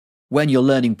When you're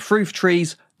learning proof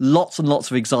trees, lots and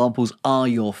lots of examples are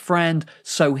your friend.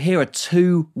 So here are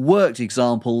two worked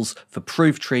examples for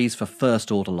proof trees for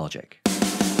first order logic.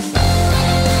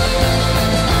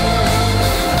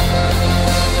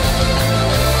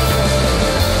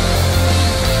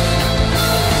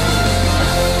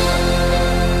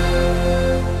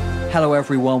 Hello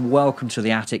everyone, welcome to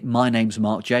the Attic. My name's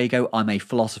Mark Jago. I'm a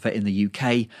philosopher in the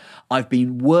UK. I've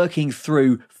been working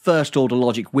through first order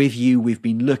logic with you. We've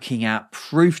been looking at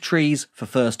proof trees for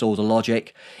first order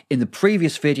logic. In the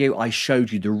previous video, I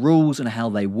showed you the rules and how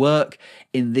they work.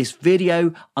 In this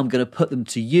video, I'm going to put them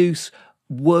to use,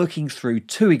 working through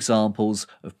two examples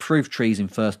of proof trees in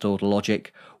first order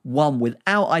logic, one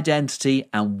without identity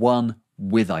and one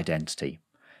with identity.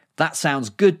 That sounds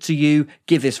good to you,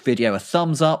 give this video a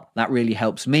thumbs up, that really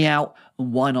helps me out,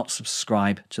 and why not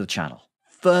subscribe to the channel?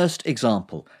 First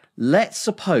example, let's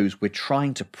suppose we're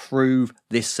trying to prove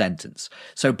this sentence.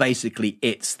 So basically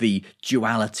it's the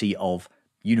duality of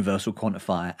universal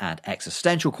quantifier and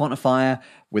existential quantifier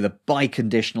with a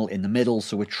biconditional in the middle,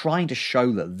 so we're trying to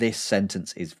show that this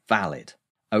sentence is valid.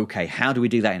 Okay, how do we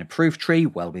do that in a proof tree?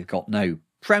 Well, we've got no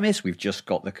premise, we've just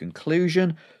got the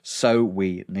conclusion, so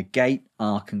we negate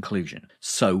our conclusion.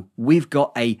 So we've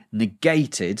got a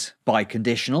negated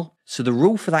biconditional. So the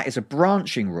rule for that is a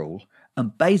branching rule,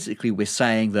 and basically we're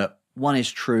saying that one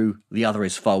is true, the other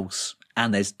is false,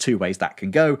 and there's two ways that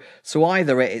can go. So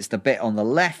either it's the bit on the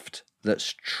left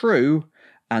that's true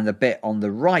and the bit on the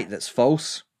right that's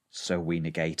false, so we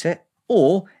negate it,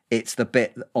 or it's the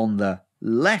bit on the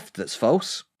left that's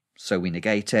false, so we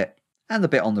negate it, and the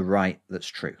bit on the right that's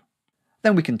true.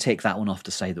 Then we can tick that one off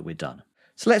to say that we're done.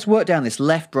 So let's work down this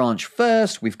left branch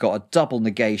first. We've got a double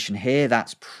negation here.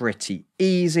 That's pretty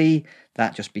easy.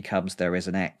 That just becomes there is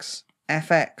an x,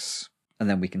 fx, and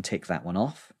then we can tick that one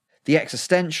off. The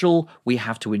existential, we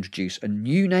have to introduce a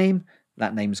new name.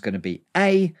 That name's going to be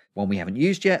a, one we haven't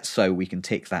used yet, so we can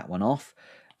tick that one off.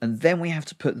 And then we have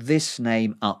to put this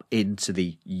name up into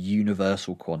the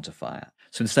universal quantifier.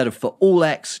 So instead of for all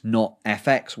x, not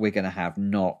fx, we're going to have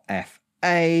not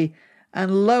fa.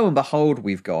 And lo and behold,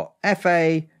 we've got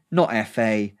fa, not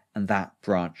fa, and that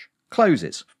branch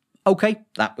closes. Okay,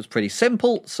 that was pretty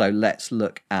simple. So let's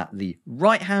look at the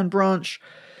right-hand branch.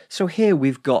 So here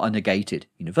we've got a negated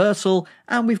universal,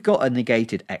 and we've got a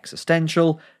negated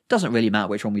existential. Doesn't really matter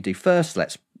which one we do first.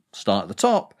 Let's start at the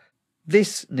top.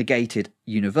 This negated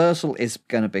universal is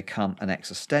going to become an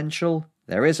existential.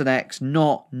 There is an x,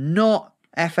 not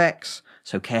fx,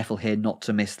 so careful here not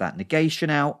to miss that negation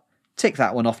out. Tick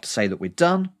that one off to say that we're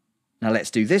done. Now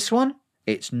let's do this one.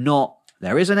 It's not,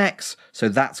 there is an x, so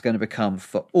that's going to become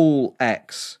for all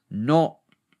x, not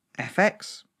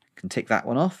fx. Can tick that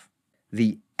one off.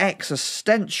 The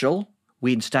existential,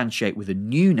 we instantiate with a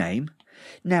new name.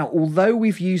 Now, although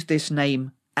we've used this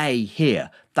name a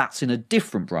here, that's in a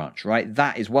different branch, right?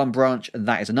 That is one branch and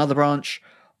that is another branch.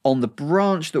 On the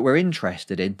branch that we're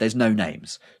interested in, there's no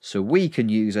names. So we can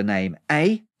use a name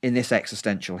A in this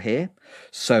existential here.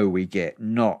 So we get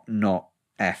not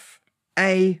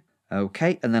F-A.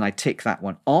 Okay, and then I tick that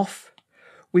one off.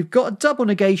 We've got a double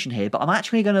negation here, but I'm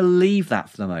actually going to leave that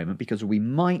for the moment because we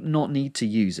might not need to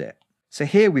use it. So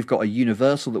here we've got a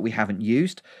universal that we haven't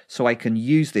used. So I can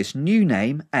use this new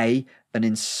name, A, and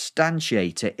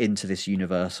instantiate it into this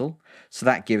universal. So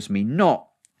that gives me not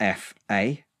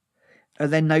F-A.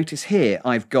 And then notice here,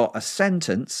 I've got a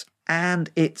sentence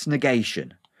and its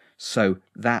negation. So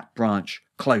that branch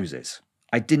closes.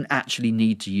 I didn't actually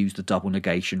need to use the double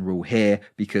negation rule here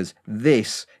because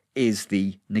this is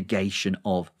the negation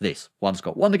of this. One's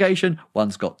got one negation,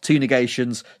 one's got two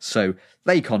negations, so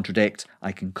they contradict.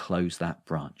 I can close that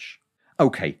branch.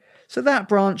 Okay, so that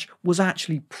branch was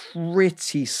actually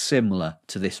pretty similar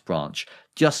to this branch,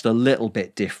 just a little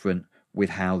bit different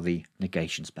with how the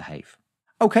negations behave.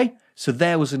 Okay, so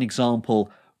there was an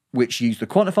example which used the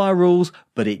quantifier rules,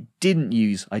 but it didn't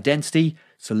use identity.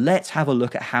 So let's have a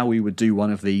look at how we would do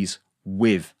one of these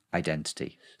with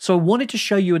identity. So I wanted to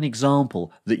show you an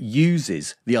example that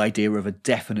uses the idea of a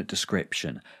definite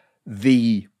description.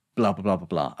 The blah, blah, blah, blah,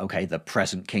 blah. Okay, the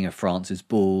present King of France is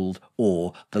bald,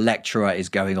 or the lecturer is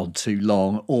going on too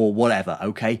long, or whatever,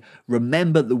 okay?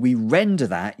 Remember that we render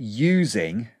that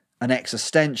using an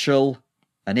existential,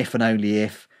 an if and only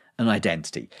if, an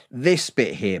identity. This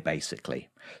bit here, basically.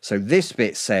 So this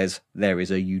bit says there is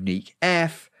a unique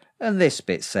F, and this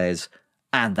bit says,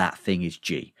 and that thing is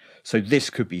G. So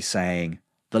this could be saying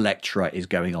the lecturer is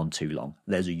going on too long.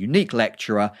 There's a unique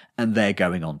lecturer, and they're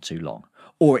going on too long.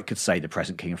 Or it could say the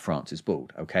present King of France is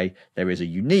bald, okay? There is a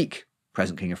unique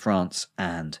present King of France,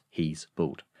 and he's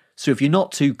bald. So if you're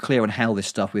not too clear on how this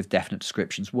stuff with definite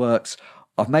descriptions works,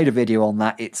 I've made a video on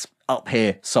that. It's up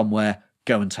here somewhere.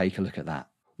 Go and take a look at that.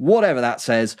 Whatever that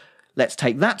says, let's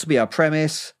take that to be our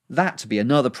premise, that to be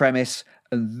another premise,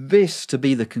 and this to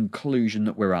be the conclusion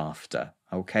that we're after.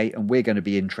 Okay, and we're going to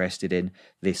be interested in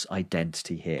this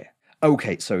identity here.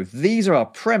 Okay, so if these are our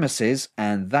premises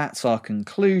and that's our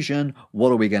conclusion,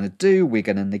 what are we going to do? We're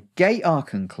going to negate our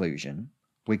conclusion.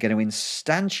 We're going to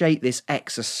instantiate this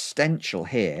existential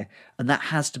here, and that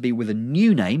has to be with a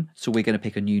new name. So we're going to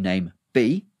pick a new name,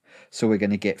 B. So we're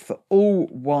going to get for all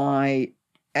y,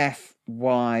 f,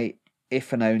 y,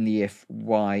 if and only if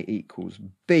y equals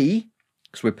b,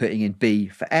 because we're putting in b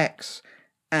for x,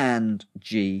 and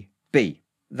g, b.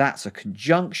 That's a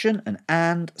conjunction, an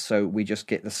and, so we just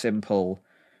get the simple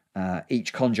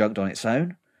each conjunct on its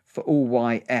own. For all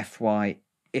y, f, y,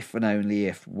 if and only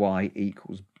if y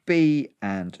equals b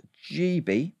and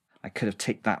gb. I could have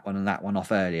ticked that one and that one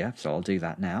off earlier, so I'll do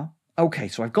that now. Okay,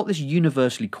 so I've got this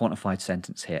universally quantified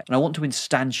sentence here, and I want to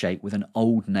instantiate with an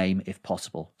old name if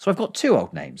possible. So I've got two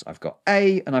old names. I've got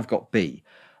A and I've got B,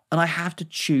 and I have to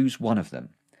choose one of them.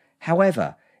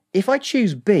 However, if I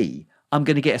choose B, I'm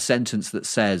going to get a sentence that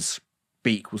says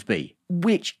B equals B,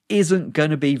 which isn't going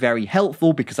to be very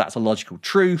helpful because that's a logical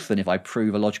truth, and if I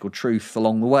prove a logical truth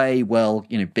along the way, well,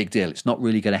 big deal. It's not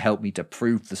really going to help me to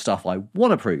prove the stuff I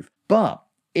want to prove. But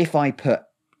if I put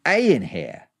A in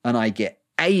here and I get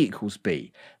A equals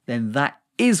B, then that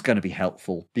is going to be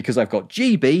helpful because I've got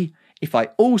GB. If I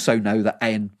also know that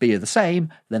A and B are the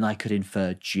same, then I could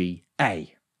infer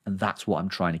GA, and that's what I'm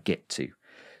trying to get to.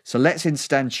 So let's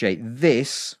instantiate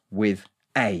this with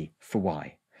A for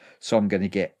Y. So I'm going to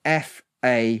get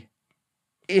FA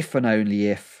if and only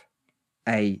if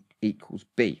A equals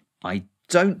B. I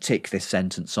don't tick this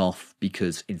sentence off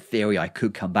because in theory I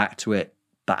could come back to it,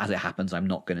 but as it happens I'm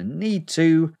not going to need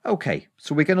to. Okay,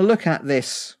 so we're going to look at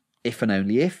this if and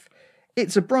only if.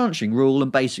 It's a branching rule,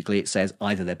 and basically it says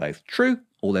either they're both true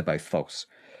or they're both false.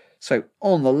 So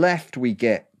on the left we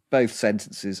get both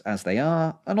sentences as they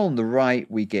are, and on the right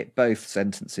we get both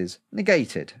sentences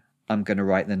negated. I'm going to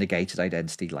write the negated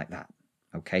identity like that,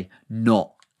 okay?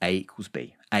 Not A equals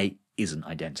B. A isn't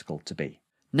identical to B.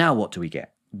 Now what do we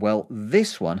get? Well,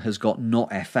 this one has got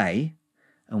not FA,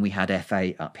 and we had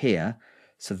FA up here,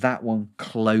 so that one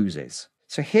closes.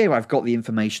 So here I've got the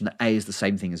information that A is the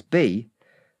same thing as B,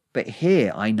 but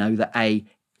here I know that A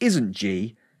isn't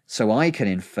G, so I can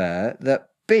infer that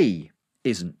B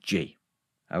isn't G.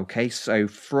 Okay, so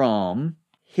from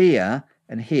here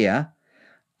and here,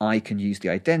 I can use the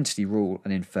identity rule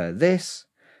and infer this.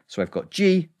 So I've got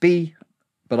G, B,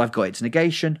 but I've got its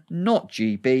negation, not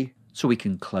GB, so we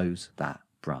can close that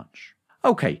branch.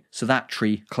 Okay, so that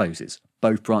tree closes.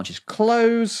 Both branches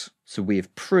close, so we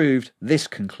have proved this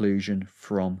conclusion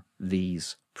from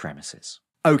these premises.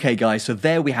 Okay guys, so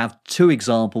there we have two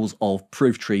examples of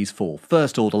proof trees for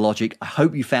first order logic. I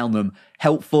hope you found them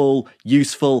helpful,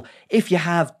 useful. If you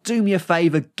have, do me a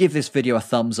favour, give this video a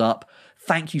thumbs up.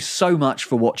 Thank you so much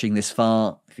for watching this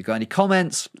far. If you've got any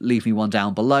comments, leave me one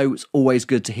down below. It's always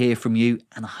good to hear from you,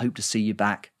 and I hope to see you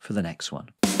back for the next one.